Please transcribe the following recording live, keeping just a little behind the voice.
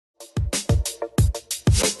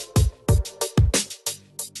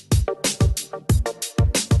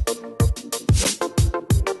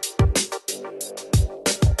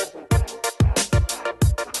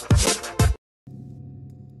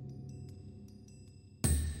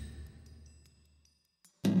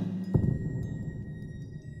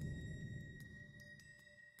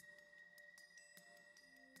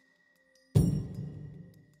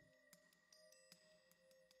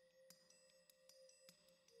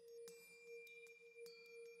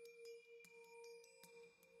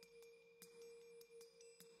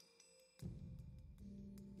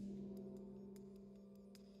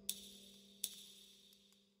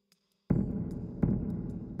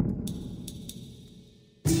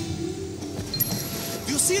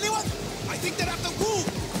see anyone? I think they're at the wall.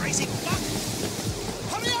 Crazy fuck.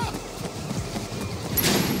 Hurry up!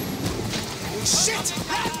 Oh shit!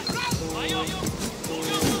 Run!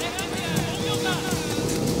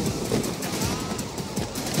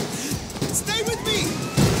 Stay with me!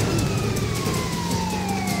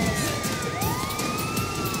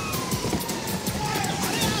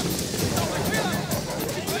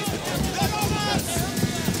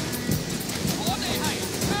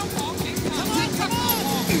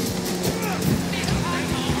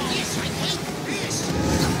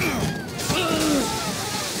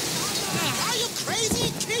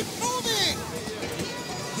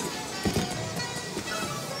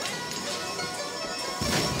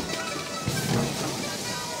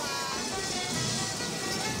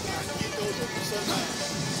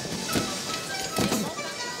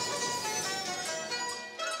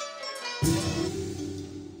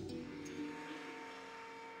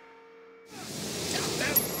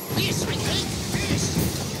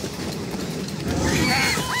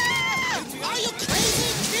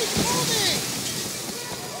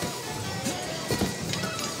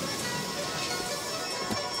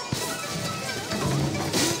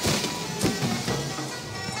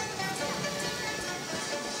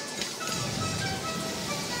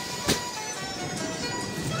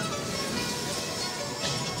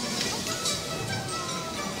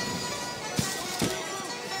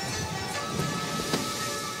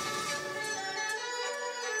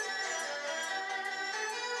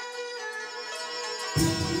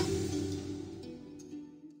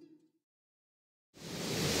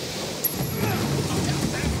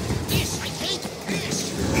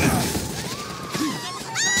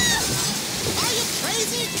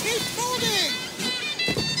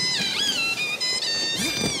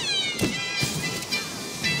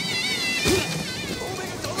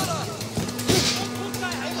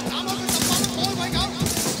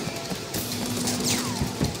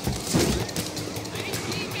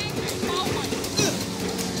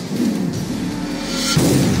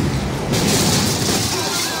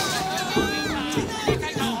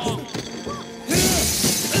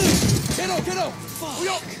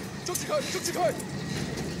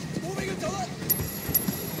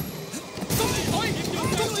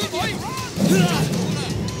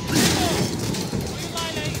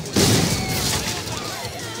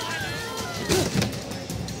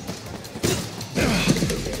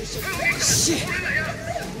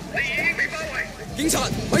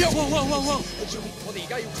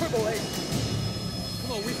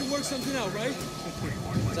 Come on, we can work something out, right?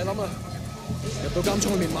 唔使諗啦，入到監倉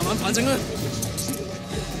裏面慢慢反省啦。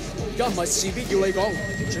而家唔係事必要你講，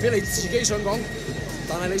除非你自己想講，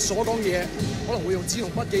但係你所講嘅嘢可能會用紙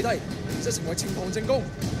同筆記低，即係成為呈堂證供，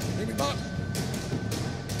你明白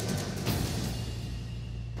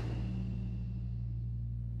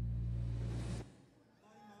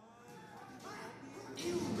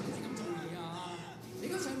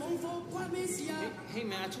？Hey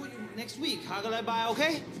man, I told you next week, 下個禮拜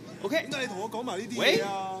OK? OK? 點解你同我講埋呢啲嘢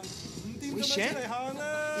啊？Wait, Shen?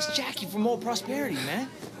 It's Jackie from Old Prosperity, man.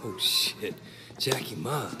 Oh shit, Jackie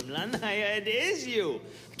Ma. It is you.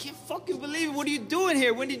 I can't fucking believe it. What are you doing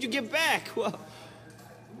here? When did you get back? Well,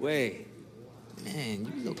 wait, man,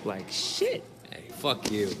 you look like shit. Hey, fuck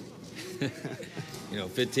you.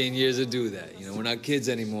 15 years to do that. We're not kids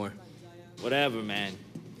anymore. Whatever, man.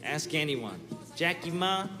 Ask anyone. Jackie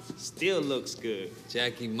Ma still looks good.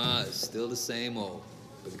 Jackie Ma is still the same old,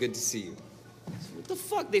 but good to see you. What the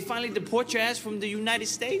fuck? They finally deport your ass from the United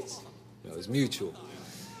States? It was mutual.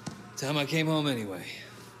 Time I came home anyway.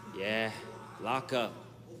 Yeah, lock up.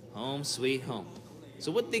 Home sweet home.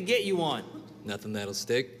 So what'd they get you on? Nothing that'll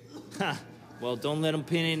stick. Ha! Well, don't let them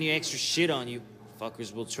pin any extra shit on you.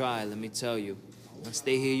 Fuckers will try, let me tell you. Once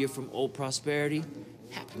they hear you're from Old Prosperity,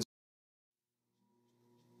 happens.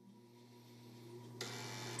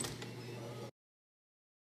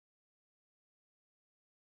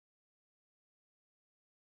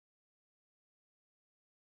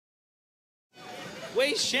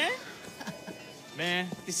 Wait, Shen? Man,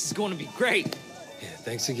 this is going to be great. Yeah,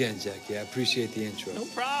 thanks again, Jackie. I appreciate the intro. No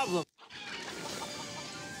problem.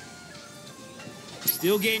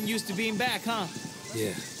 Still getting used to being back, huh?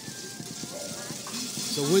 Yeah.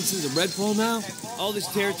 So Winston's a red pole now? All this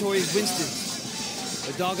territory is Winston's.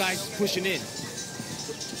 The dog eyes is pushing in.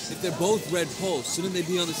 If they're both red poles, shouldn't they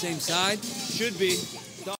be on the same side? Should be.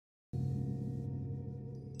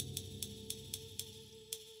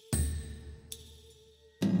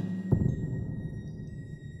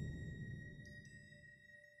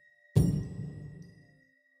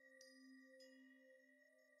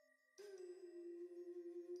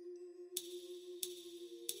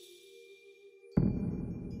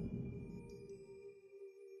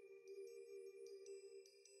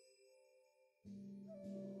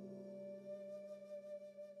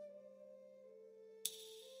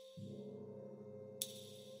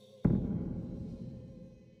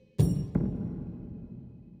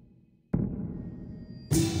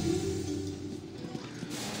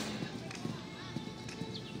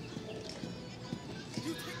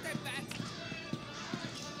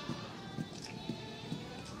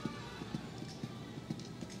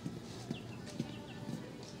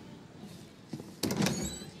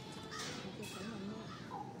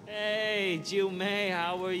 Jill May,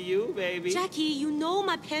 how are you, baby? Jackie, you know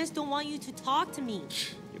my parents don't want you to talk to me.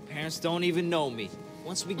 Your parents don't even know me.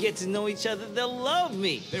 Once we get to know each other, they'll love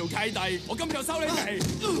me. 你條契弟，我今日收你皮。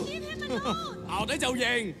Leave him alone! 淆底就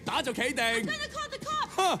認，打就企定。I'm gonna call the cops!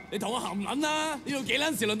 哼！你同我含撚啦！呢度幾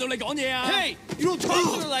撚時輪到你講嘢啊 Hey, you don't talk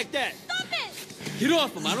to her like that. Stop it! Get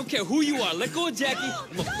off him. I don't care who you are. Let go of Jackie.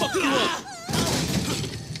 I'm gonna fuck you up.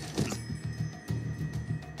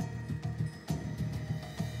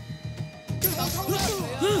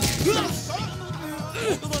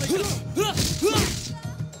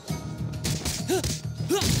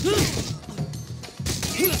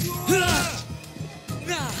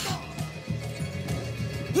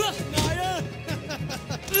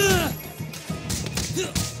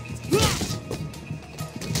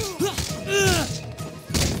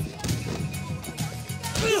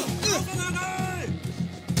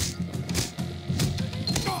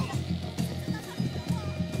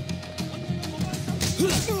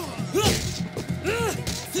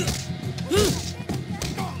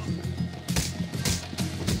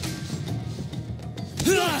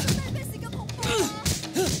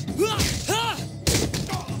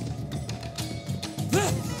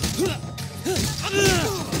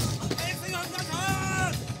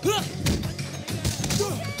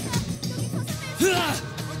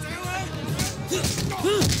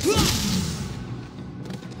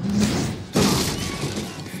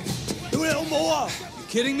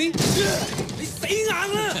 Kidding me?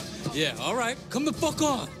 Yeah, all right. Come the fuck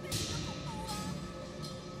on.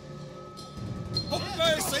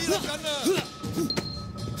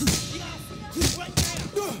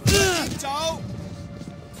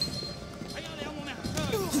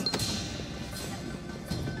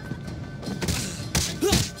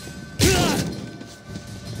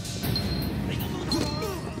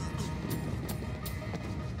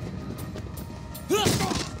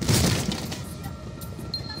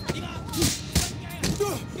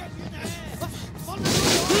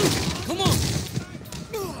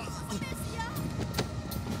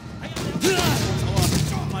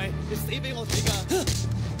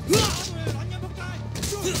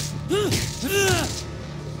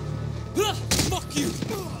 Fuck you!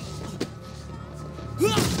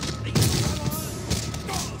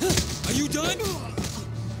 Are you done?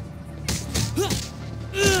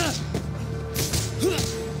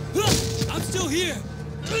 I'm still here!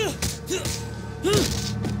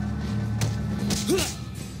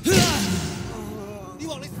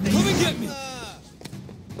 Come and get me!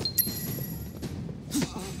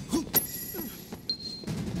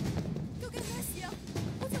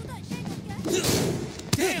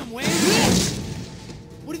 Damn, Wayne!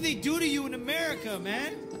 What did they do to you in America,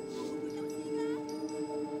 man?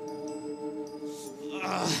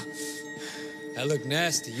 That looked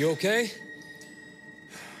nasty. You okay?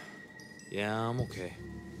 Yeah, I'm okay.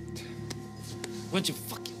 Bunch of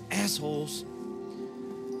fucking assholes.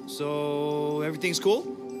 So, everything's cool?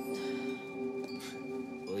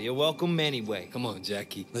 Well, you're welcome anyway. Come on,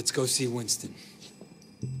 Jackie. Let's go see Winston.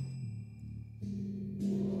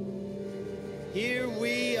 Here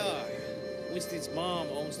we are. Winston's mom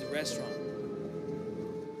owns the restaurant.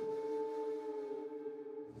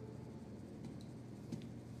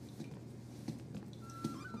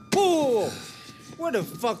 Whoa! Where the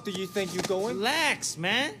fuck do you think you're going? Relax,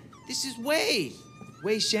 man. This is Wei.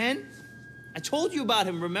 Wei Shen. I told you about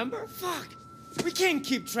him, remember? Fuck! We can't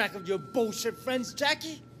keep track of your bullshit friends,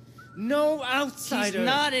 Jackie. No outsider. He's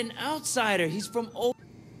not an outsider. He's from old.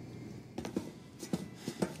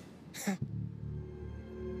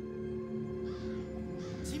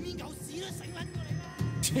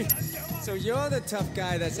 So you're the tough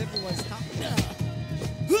guy that's everyone's talking about.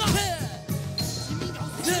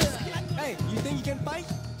 Hey, you think you can fight?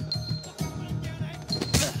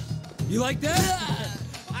 You like that?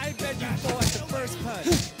 I bet you fall at the first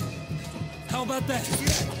punch. How about that?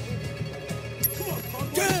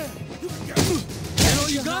 That all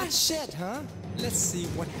you got? Hot shit, huh? Let's see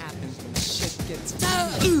what happens when shit gets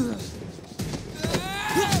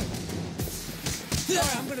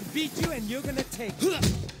Alright, I'm gonna beat you and you're gonna take it.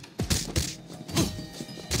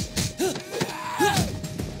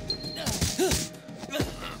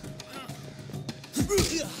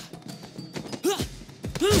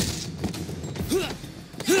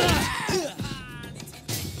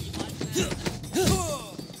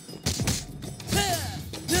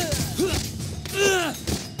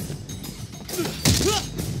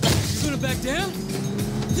 You gonna back down?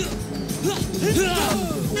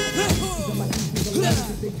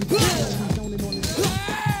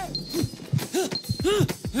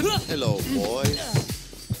 Hello, boys.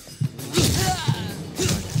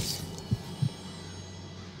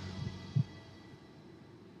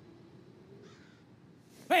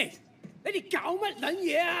 喂，你哋搞乜撚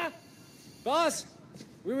嘢啊？ Boss,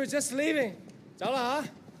 we were just leaving. 走啦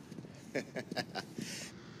嚇。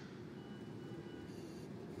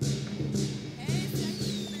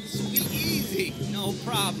This will be easy. No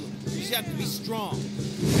problem. You just have to be strong.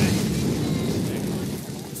 Okay?